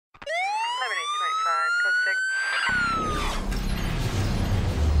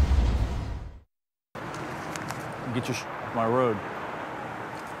Get your my road.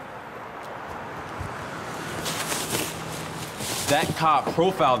 That cop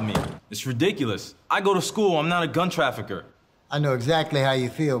profiled me. It's ridiculous. I go to school. I'm not a gun trafficker. I know exactly how you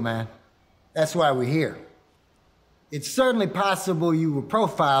feel, man. That's why we're here. It's certainly possible you were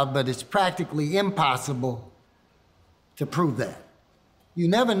profiled, but it's practically impossible to prove that. You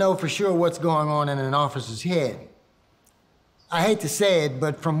never know for sure what's going on in an officer's head. I hate to say it,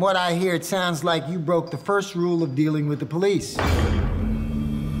 but from what I hear, it sounds like you broke the first rule of dealing with the police.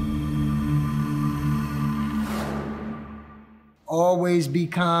 Always be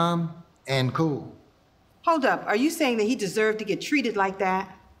calm and cool. Hold up, are you saying that he deserved to get treated like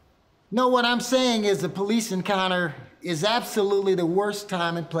that? No, what I'm saying is a police encounter is absolutely the worst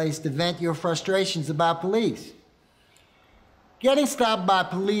time and place to vent your frustrations about police. Getting stopped by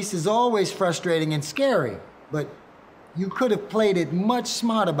police is always frustrating and scary, but you could have played it much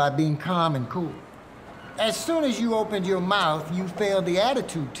smarter by being calm and cool. As soon as you opened your mouth, you failed the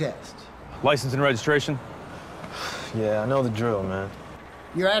attitude test. License and registration? Yeah, I know the drill, man.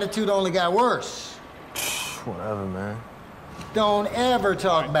 Your attitude only got worse. Whatever, man. Don't ever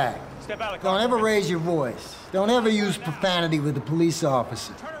talk back. Don't ever raise your voice. Don't ever use profanity with a police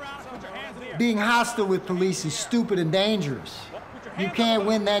officer. Being hostile with police is stupid and dangerous. You can't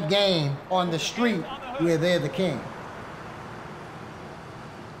win that game on the street where they're the king.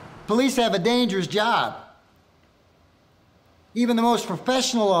 Police have a dangerous job. Even the most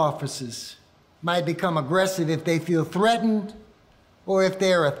professional officers might become aggressive if they feel threatened or if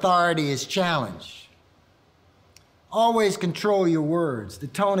their authority is challenged. Always control your words, the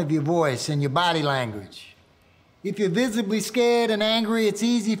tone of your voice, and your body language. If you're visibly scared and angry, it's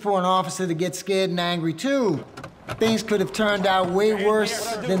easy for an officer to get scared and angry too. Things could have turned out way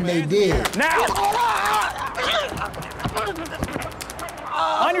worse than they did. Now!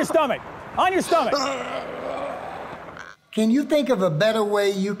 On your stomach! On your stomach! Can you think of a better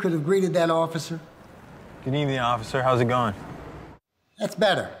way you could have greeted that officer? Good evening, officer. How's it going? That's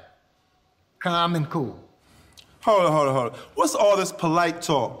better. Calm and cool. Hold on. What's all this polite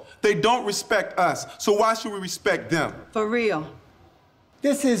talk? They don't respect us, so why should we respect them? For real.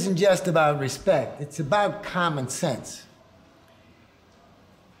 This isn't just about respect, it's about common sense.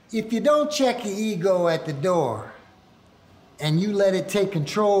 If you don't check your ego at the door, and you let it take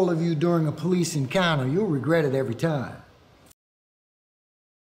control of you during a police encounter, you'll regret it every time.